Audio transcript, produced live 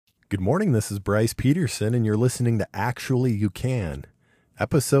Good morning, this is Bryce Peterson, and you're listening to Actually You Can,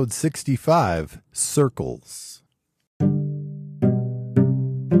 episode 65, Circles.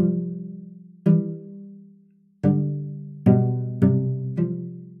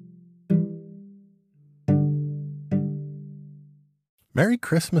 Merry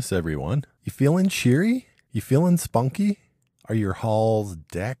Christmas, everyone. You feeling cheery? You feeling spunky? Are your halls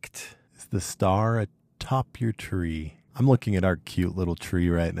decked? Is the star atop your tree? I'm looking at our cute little tree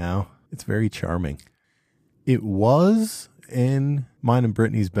right now. It's very charming. It was in mine and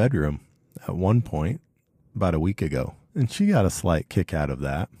Brittany's bedroom at one point about a week ago, and she got a slight kick out of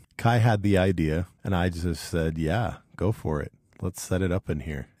that. Kai had the idea, and I just said, yeah, go for it. Let's set it up in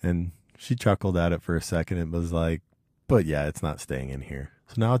here. And she chuckled at it for a second. It was like, but yeah, it's not staying in here.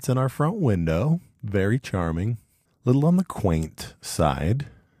 So now it's in our front window. Very charming. Little on the quaint side.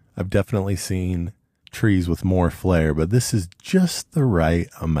 I've definitely seen trees with more flair, but this is just the right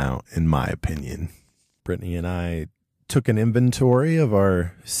amount, in my opinion. Brittany and I took an inventory of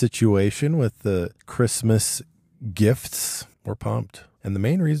our situation with the Christmas gifts. We're pumped. And the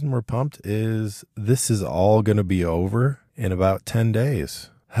main reason we're pumped is this is all going to be over in about 10 days.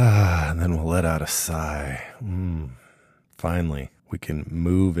 And then we'll let out a sigh. Finally, we can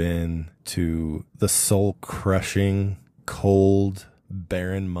move in to the soul-crushing, cold,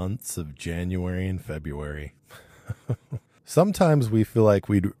 barren months of January and February. Sometimes we feel like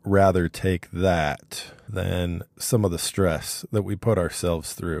we'd rather take that than some of the stress that we put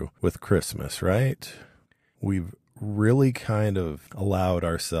ourselves through with Christmas, right? We've really kind of allowed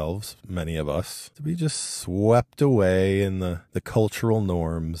ourselves, many of us, to be just swept away in the cultural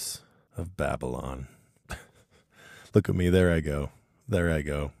norms of Babylon. Look at me, there I go. There I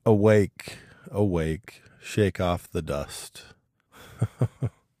go. Awake, awake, shake off the dust.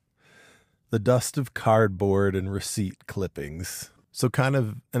 The dust of cardboard and receipt clippings. So kind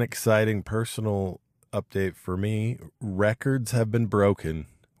of an exciting personal update for me. Records have been broken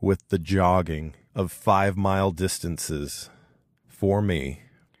with the jogging of 5-mile distances for me.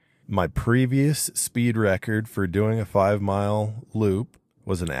 My previous speed record for doing a 5-mile loop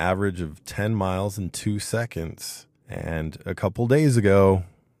was an average of 10 miles in 2 seconds. And a couple days ago,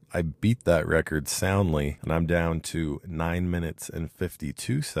 I beat that record soundly, and I'm down to 9 minutes and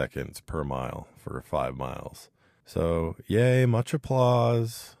 52 seconds per mile for 5 miles. So, yay, much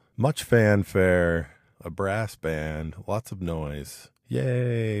applause, much fanfare, a brass band, lots of noise.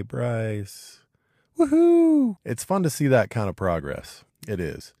 Yay, Bryce. Woohoo! It's fun to see that kind of progress. It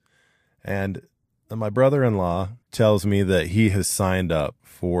is. And my brother-in-law tells me that he has signed up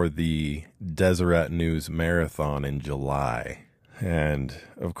for the Deseret News Marathon in July. And,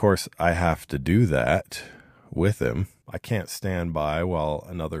 of course, I have to do that with him. I can't stand by while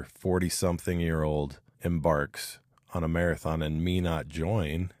another 40-something-year-old embarks on a marathon and me not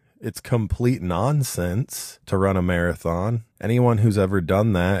join. It's complete nonsense to run a marathon. Anyone who's ever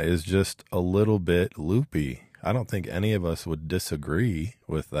done that is just a little bit loopy. I don't think any of us would disagree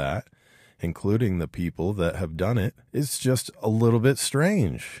with that, including the people that have done it. It's just a little bit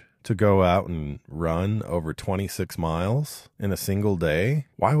strange to go out and run over 26 miles in a single day.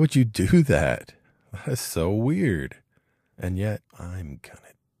 Why would you do that? That is so weird. And yet, I'm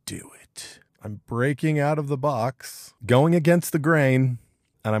gonna do it. I'm breaking out of the box, going against the grain,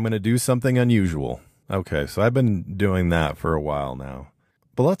 and I'm gonna do something unusual. Okay, so I've been doing that for a while now.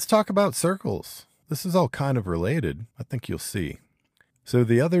 But let's talk about circles. This is all kind of related. I think you'll see. So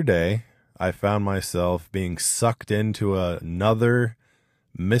the other day, I found myself being sucked into another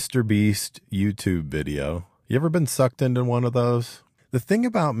Mr. Beast YouTube video. You ever been sucked into one of those? The thing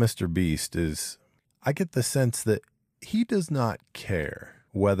about Mr. Beast is I get the sense that he does not care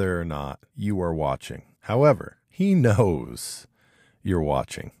whether or not you are watching. However, he knows you're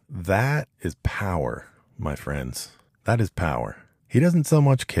watching. That is power, my friends. That is power. He doesn't so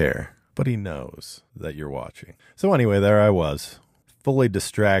much care, but he knows that you're watching. So anyway, there I was, fully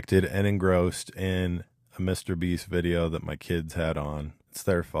distracted and engrossed in a Mr. Beast video that my kids had on. It's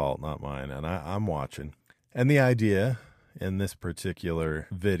their fault, not mine, and I'm watching. And the idea in this particular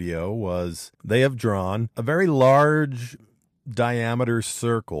video was they have drawn a very large diameter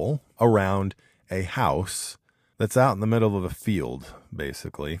circle around a house that's out in the middle of a field,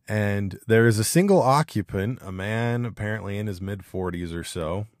 basically. And there is a single occupant, a man apparently in his mid-40s or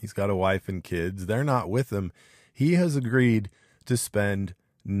so. He's got a wife and kids. They're not with him. He has agreed to spend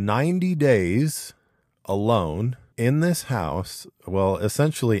 90 days alone in this house, well,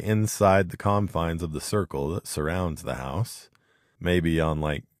 essentially inside the confines of the circle that surrounds the house, maybe on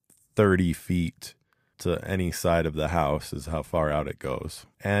like 30 feet to any side of the house is how far out it goes.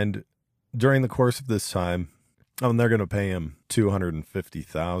 And during the course of this time, Oh, and they're going to pay him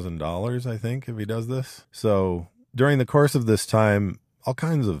 $250,000, I think, if he does this. So during the course of this time, all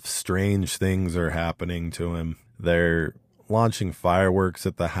kinds of strange things are happening to him. They're launching fireworks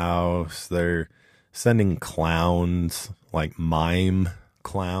at the house. They're sending clowns, like mime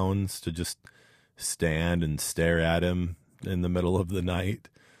clowns, to just stand and stare at him in the middle of the night.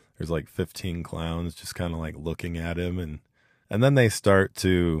 There's like 15 clowns just kind of like looking at him. And then they start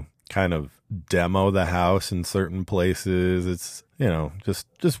to kind of demo the house in certain places. It's,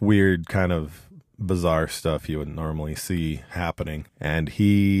 just weird kind of bizarre stuff you would normally see happening. And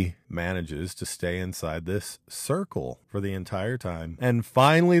he manages to stay inside this circle for the entire time. And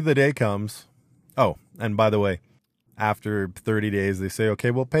finally the day comes. Oh, and by the way, after 30 days, they say, okay,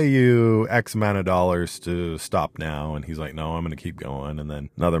 we'll pay you X amount of dollars to stop now. And he's like, no, I'm going to keep going. And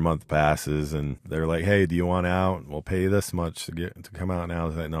then another month passes and they're like, hey, do you want out? We'll pay you this much to come out now.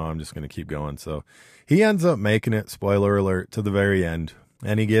 He's like, no, I'm just going to keep going. So he ends up making it, spoiler alert, to the very end.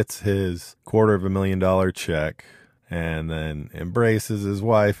 And he gets his $250,000 check and then embraces his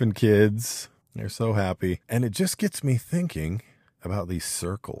wife and kids. They're so happy. And it just gets me thinking about these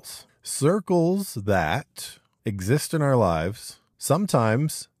circles. Circles that exist in our lives.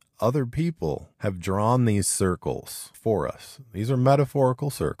 Sometimes other people have drawn these circles for us. These are metaphorical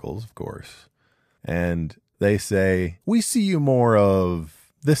circles, of course. And they say, we see you more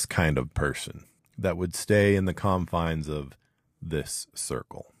of this kind of person that would stay in the confines of this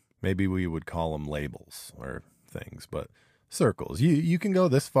circle. Maybe we would call them labels or things, but circles. You can go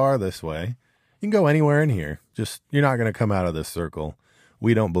this far this way. You can go anywhere in here. Just, you're not going to come out of this circle.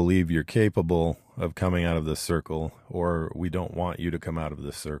 We don't believe you're capable of coming out of this circle, or we don't want you to come out of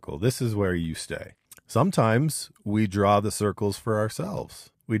this circle. This is where you stay. Sometimes we draw the circles for ourselves.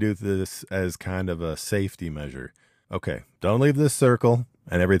 We do this as kind of a safety measure. Okay, don't leave this circle,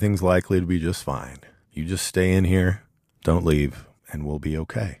 and everything's likely to be just fine. You just stay in here, don't leave, and we'll be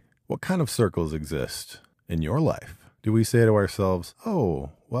okay. What kind of circles exist in your life? Do we say to ourselves,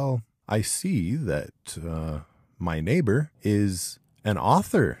 oh, well, I see that my neighbor is an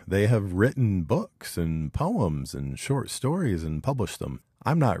author. They have written books and poems and short stories and published them.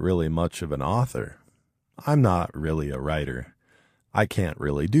 I'm not really much of an author. I'm not really a writer. I can't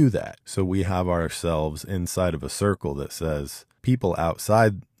really do that. So we have ourselves inside of a circle that says, people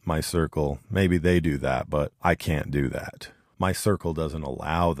outside my circle, maybe they do that, but I can't do that. My circle doesn't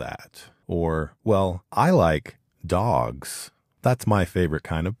allow that. Or, well, I like dogs. That's my favorite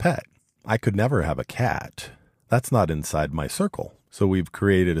kind of pet. I could never have a cat. That's not inside my circle. So we've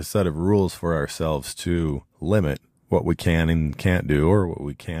created a set of rules for ourselves to limit what we can and can't do, or what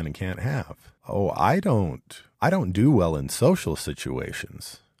we can and can't have. Oh, I don't do well in social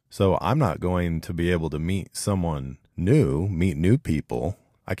situations. So I'm not going to be able to meet new people.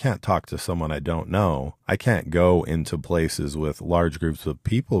 I can't talk to someone I don't know. I can't go into places with large groups of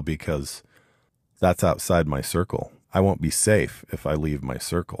people because that's outside my circle. I won't be safe if I leave my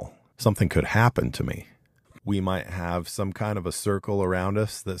circle. Something could happen to me. We might have some kind of a circle around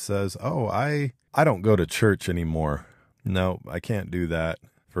us that says, oh, I don't go to church anymore. No, I can't do that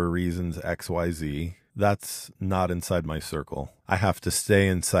for reasons XYZ. That's not inside my circle. I have to stay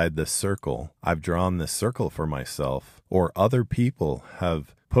inside this circle. I've drawn this circle for myself, or other people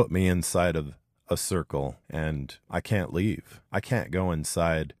have put me inside of a circle and I can't leave. I can't go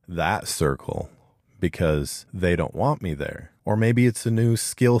inside that circle because they don't want me there. Or maybe it's a new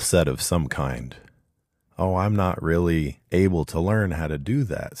skill set of some kind. Oh, I'm not really able to learn how to do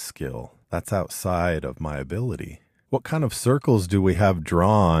that skill. That's outside of my ability. What kind of circles do we have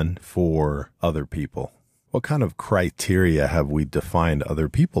drawn for other people? What kind of criteria have we defined other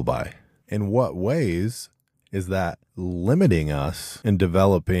people by? In what ways is that limiting us in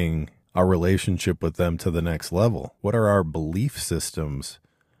developing our relationship with them to the next level? What are our belief systems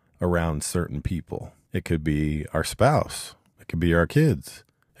around certain people? It could be our spouse. It could be our kids.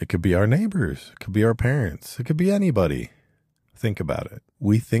 It could be our neighbors. It could be our parents. It could be anybody. Think about it.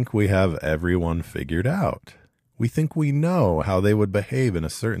 We think we have everyone figured out. We think we know how they would behave in a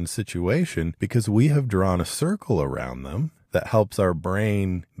certain situation because we have drawn a circle around them that helps our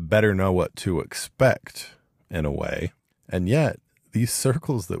brain better know what to expect in a way. And yet, these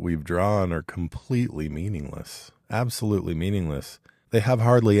circles that we've drawn are completely meaningless. Absolutely meaningless. They have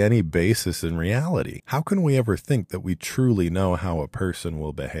hardly any basis in reality. How can we ever think that we truly know how a person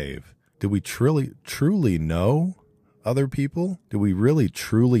will behave? Do we truly know other people? Do we really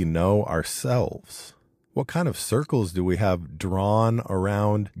truly know ourselves? What kind of circles do we have drawn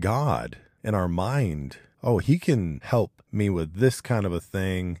around God in our mind? Oh, he can help me with this kind of a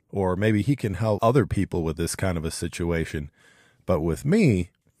thing, or maybe he can help other people with this kind of a situation. But with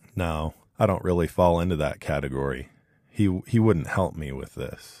me, no, I don't really fall into that category. He wouldn't help me with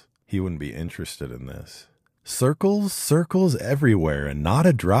this. He wouldn't be interested in this. Circles, circles everywhere, and not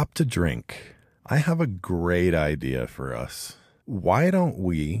a drop to drink. I have a great idea for us. Why don't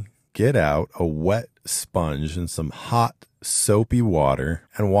we get out a wet sponge and some hot, soapy water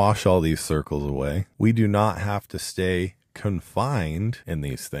and wash all these circles away? We do not have to stay confined in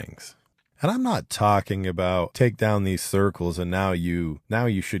these things. And I'm not talking about take down these circles and now you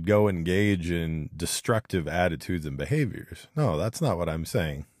should go engage in destructive attitudes and behaviors. No, that's not what I'm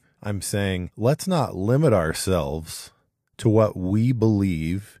saying. I'm saying let's not limit ourselves to what we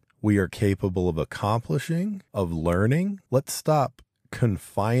believe we are capable of accomplishing, of learning. Let's stop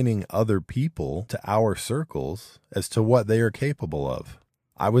confining other people to our circles as to what they are capable of.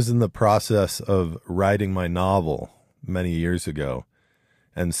 I was in the process of writing my novel many years ago,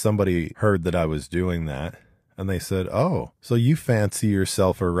 and somebody heard that I was doing that, and they said, "Oh, so you fancy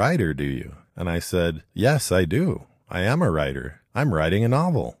yourself a writer, do you?" And I said, "Yes, I do. I am a writer. I'm writing a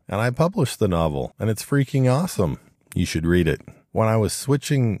novel, and I published the novel, and it's freaking awesome. You should read it." When I was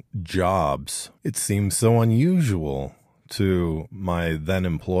switching jobs, it seemed so unusual to my then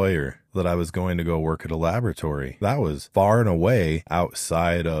employer that I was going to go work at a laboratory. That was far and away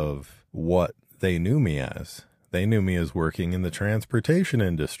outside of what they knew me as. They knew me as working in the transportation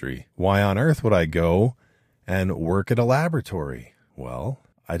industry. Why on earth would I go and work at a laboratory? Well,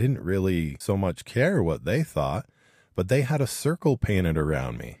 I didn't really so much care what they thought, but they had a circle painted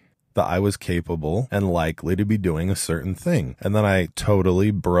around me that I was capable and likely to be doing a certain thing. And then I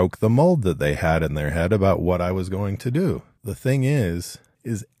totally broke the mold that they had in their head about what I was going to do. The thing is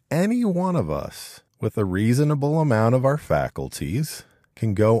any one of us with a reasonable amount of our faculties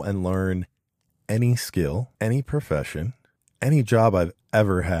can go and learn any skill, any profession. Any job I've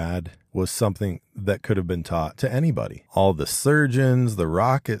ever had was something that could have been taught to anybody. All the surgeons, the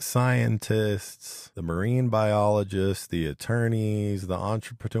rocket scientists, the marine biologists, the attorneys, the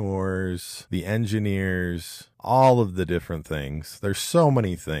entrepreneurs, the engineers, all of the different things. There's so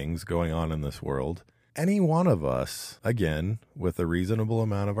many things going on in this world. Any one of us, again, with a reasonable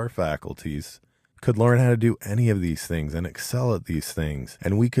amount of our faculties, could learn how to do any of these things and excel at these things,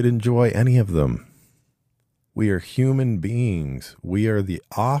 and we could enjoy any of them. We are human beings. We are the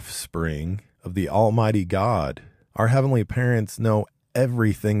offspring of the Almighty God. Our heavenly parents know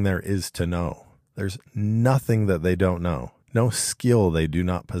everything there is to know. There's nothing that they don't know. No skill they do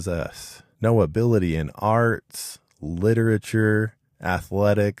not possess. No ability in arts, literature,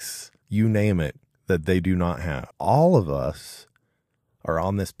 athletics, you name it, that they do not have. All of us are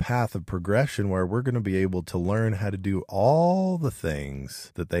on this path of progression where we're going to be able to learn how to do all the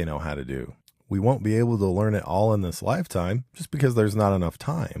things that they know how to do. We won't be able to learn it all in this lifetime just because there's not enough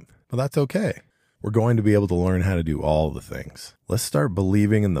time, but that's okay. We're going to be able to learn how to do all the things. Let's start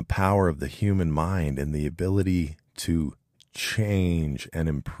believing in the power of the human mind and the ability to change and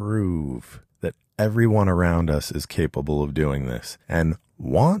improve, that everyone around us is capable of doing this and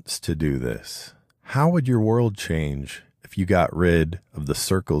wants to do this. How would your world change if you got rid of the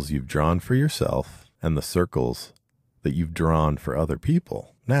circles you've drawn for yourself and the circles that you've drawn for other people?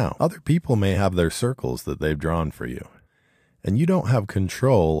 Now, other people may have their circles that they've drawn for you, and you don't have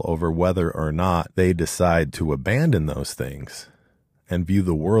control over whether or not they decide to abandon those things and view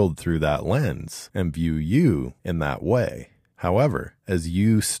the world through that lens and view you in that way. However, as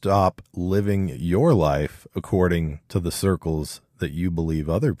you stop living your life according to the circles that you believe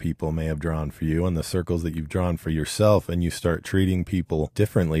other people may have drawn for you and the circles that you've drawn for yourself, and you start treating people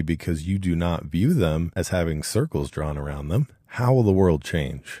differently because you do not view them as having circles drawn around them, how will the world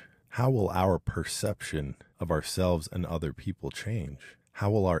change? How will our perception of ourselves and other people change? How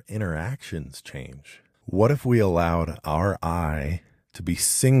will our interactions change? What if we allowed our eye to be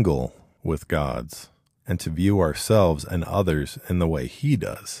single with God's and to view ourselves and others in the way He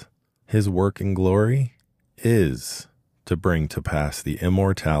does? His work and glory is to bring to pass the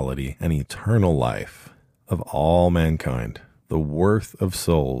immortality and eternal life of all mankind. The worth of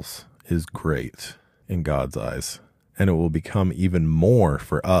souls is great in God's eyes, and it will become even more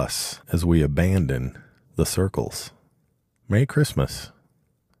for us as we abandon the circles. Merry Christmas.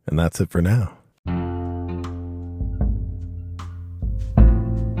 And that's it for now.